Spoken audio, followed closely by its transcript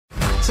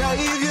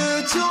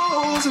Xavier,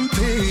 Juelz and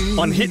Pete.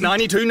 On Hit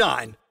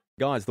 92.9.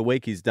 Guys, the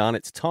week is done.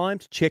 It's time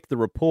to check the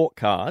report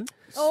card.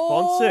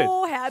 Sponsored.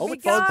 Oh, how'd we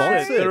It's go?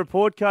 sponsored. The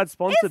report card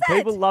sponsored. Is it?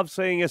 People love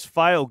seeing us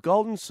fail.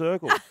 Golden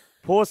Circle.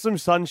 Pour some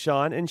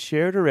sunshine and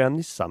share it around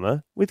this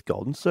summer with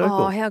Golden Circle.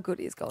 Oh, how good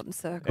is Golden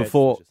Circle?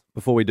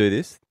 Before we do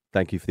this,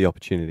 thank you for the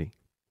opportunity.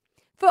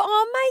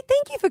 Mate,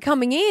 thank you for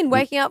coming in,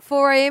 waking up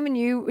 4 a.m. and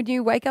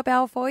you wake up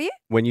hour for you.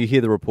 When you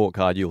hear the report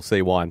card, you'll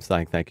see why I'm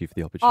saying thank you for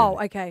the opportunity.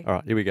 Oh, okay. All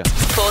right, here we go.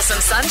 Pour some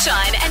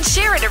sunshine and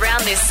share it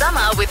around this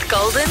summer with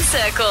Golden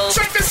Circle.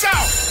 Check this out.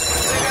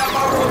 Check out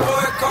my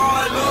report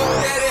card.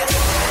 Look at it.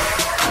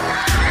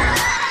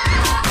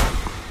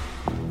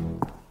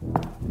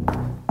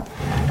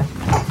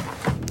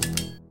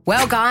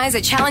 Well, guys,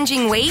 a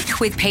challenging week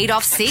with Pete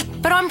off sick,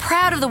 but I'm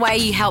proud of the way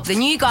you helped the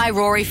new guy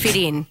Rory fit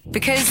in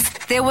because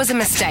there was a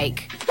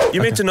mistake.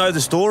 You're meant to know the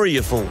story,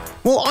 you fool.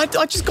 Well, I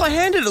just got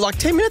handed it like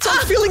 10 minutes.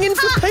 I'm filling in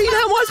for Pete.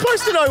 How am I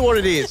supposed to know what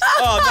it is?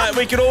 Oh, mate,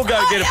 we could all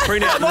go get a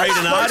printout and read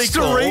an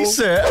article. to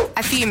reset.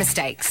 A few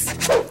mistakes.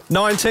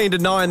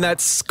 19-9,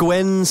 that's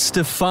Gwen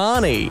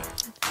Stefani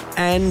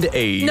and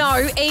Eve.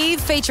 No, Eve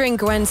featuring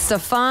Gwen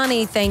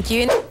Stefani, thank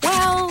you.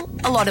 Well,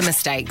 a lot of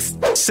mistakes.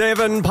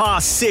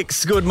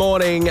 6:07, good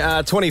morning,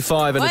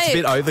 25, and it's a Wait.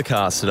 bit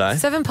overcast today.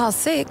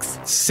 6:07.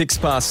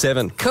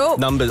 6:07. Cool.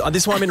 Numbers.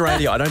 This is why I'm in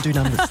radio. I don't do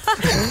numbers.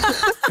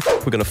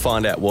 We're going to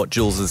find out what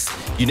Jules'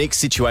 unique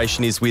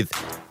situation is with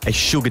a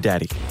sugar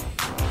daddy. Do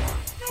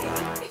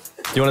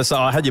you want to say,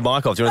 I had your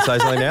mic off. Do you want to say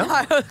something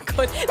now? Oh,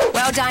 good.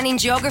 Well done in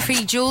geography,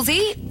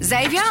 Julesy.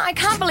 Xavier, I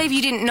can't believe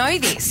you didn't know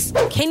this.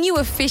 Can you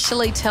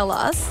officially tell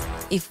us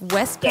if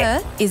West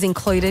Perth is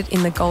included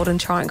in the Golden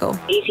Triangle?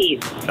 It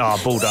is. Oh,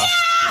 bulldog.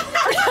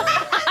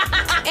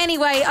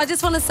 Anyway, I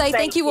just want to say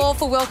thank you all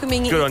for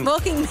welcoming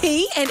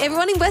me and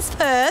everyone in West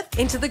Perth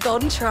into the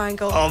Golden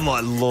Triangle. Oh,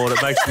 my Lord,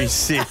 it makes me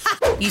sick.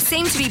 You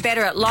seem to be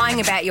better at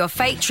lying about your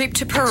fake trip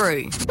to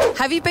Peru.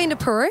 Have you been to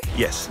Peru?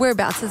 Yes,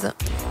 Whereabouts is it?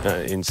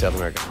 in South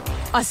America.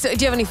 Do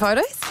you have any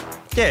photos?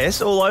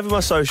 Yes, all over my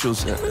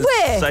socials.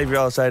 Where? Xavier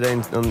Alice 18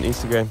 on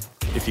Instagram,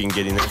 if you can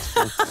get in there.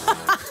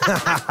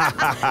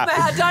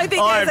 I don't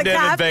think I've there's a never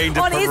cap been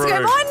to on Peru.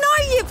 Instagram. I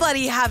know you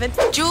bloody haven't.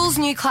 Jules'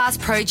 new class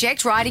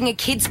project, writing a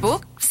kid's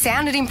book,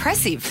 sounded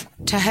impressive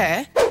to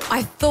her.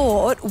 I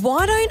thought,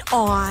 why don't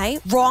I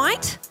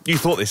write? You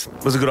thought this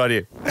was a good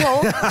idea.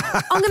 Well,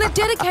 I'm going to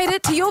dedicate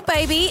it to your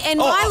baby and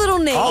my little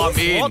niece. Oh, I'm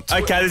in. What?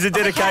 Okay, there's a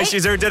dedication. Okay.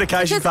 Is there a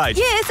dedication Because- page?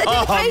 Yes, a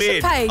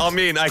dedication page. I'm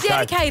in. Okay.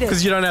 Dedicated.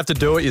 Because you don't have to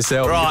do it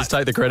yourself. You Right. just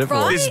take the credit for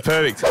Right. it. This is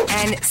perfect.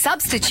 And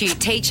substitute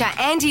teacher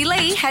Andy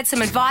Lee had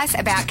some advice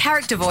about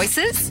character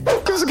voices.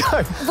 Give us a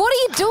go. What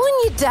are you doing,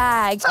 you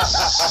dag?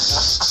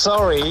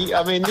 Sorry,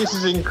 I mean, this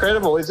is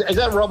incredible. Is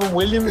that Robin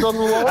Williams on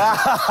the wall?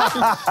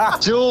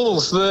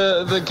 Jules,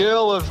 the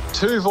girl of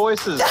two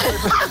voices.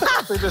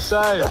 Exactly the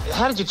same.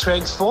 How did you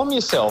transform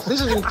yourself?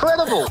 This is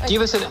incredible.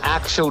 Give us an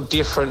actual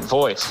different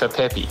voice for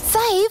Peppy.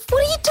 Save,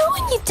 what are you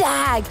doing, you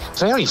dag?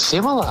 Very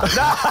similar.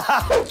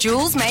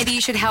 Jules, maybe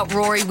you should help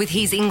Rory with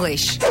his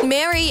English.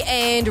 Mary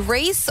and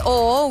Reese,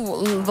 or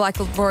like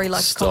Rory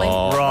likes to call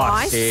him,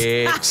 Right.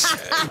 Rice.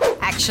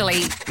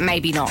 Actually,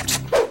 maybe not.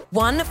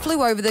 One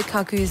flew over the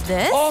cuckoo's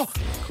nest. Oh.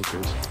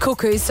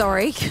 Cuckoo,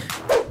 sorry.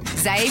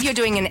 Zave, you're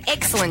doing an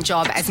excellent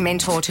job as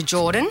mentor to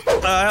Jordan.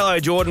 Hello,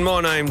 Jordan.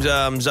 My name's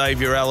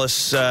Xavier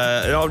Alice.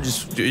 And I'm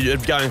just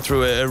going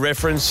through a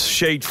reference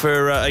sheet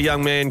for a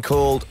young man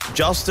called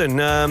Justin.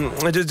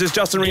 Does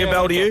Justin ring a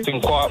bell to you? Justin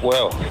quite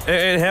well.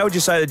 And how would you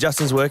say that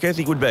Justin's work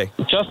ethic would be?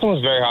 Justin was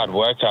a very hard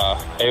worker.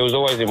 He was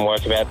always in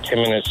work about 10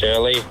 minutes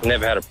early.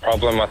 Never had a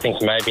problem. I think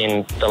maybe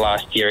in the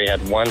last year he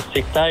had one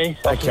sick day.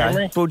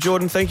 Okay. Well,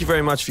 Jordan, thank you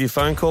very much for your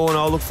phone call, and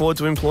I'll look forward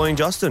to employing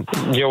Justin.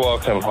 You're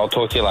welcome. I'll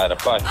talk to you later.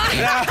 Bye.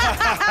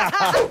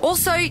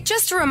 Also,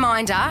 just a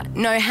reminder,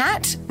 no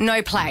hat,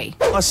 no play.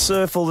 I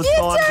surf all the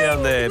time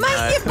down there, mate.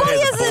 Mate, your body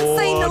There's hasn't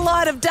seen the board.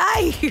 light of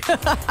day.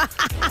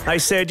 Hey,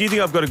 Sarah, do you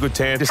think I've got a good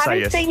tan? Just say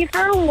Haven't yes. seen you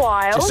for a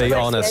while. Just be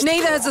honest.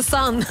 Neither has the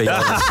sun. Be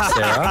honest,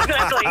 Sarah.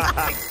 Exactly.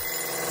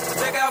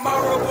 Check out my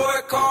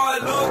report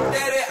card. Look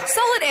at it.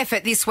 Solid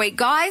effort this week,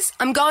 guys.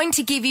 I'm going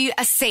to give you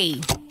a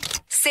C.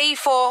 C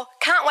for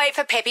can't wait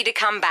for Peppy to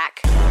come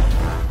back.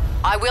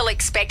 I will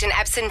expect an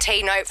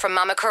absentee note from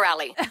Mama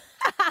Corrali.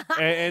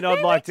 And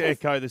I'd like to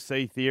echo the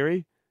C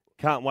theory.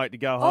 Can't wait to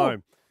go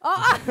home.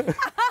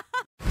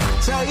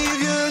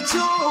 Xavier,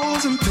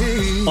 Juelz and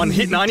Pete. On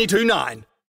Hit 92.9.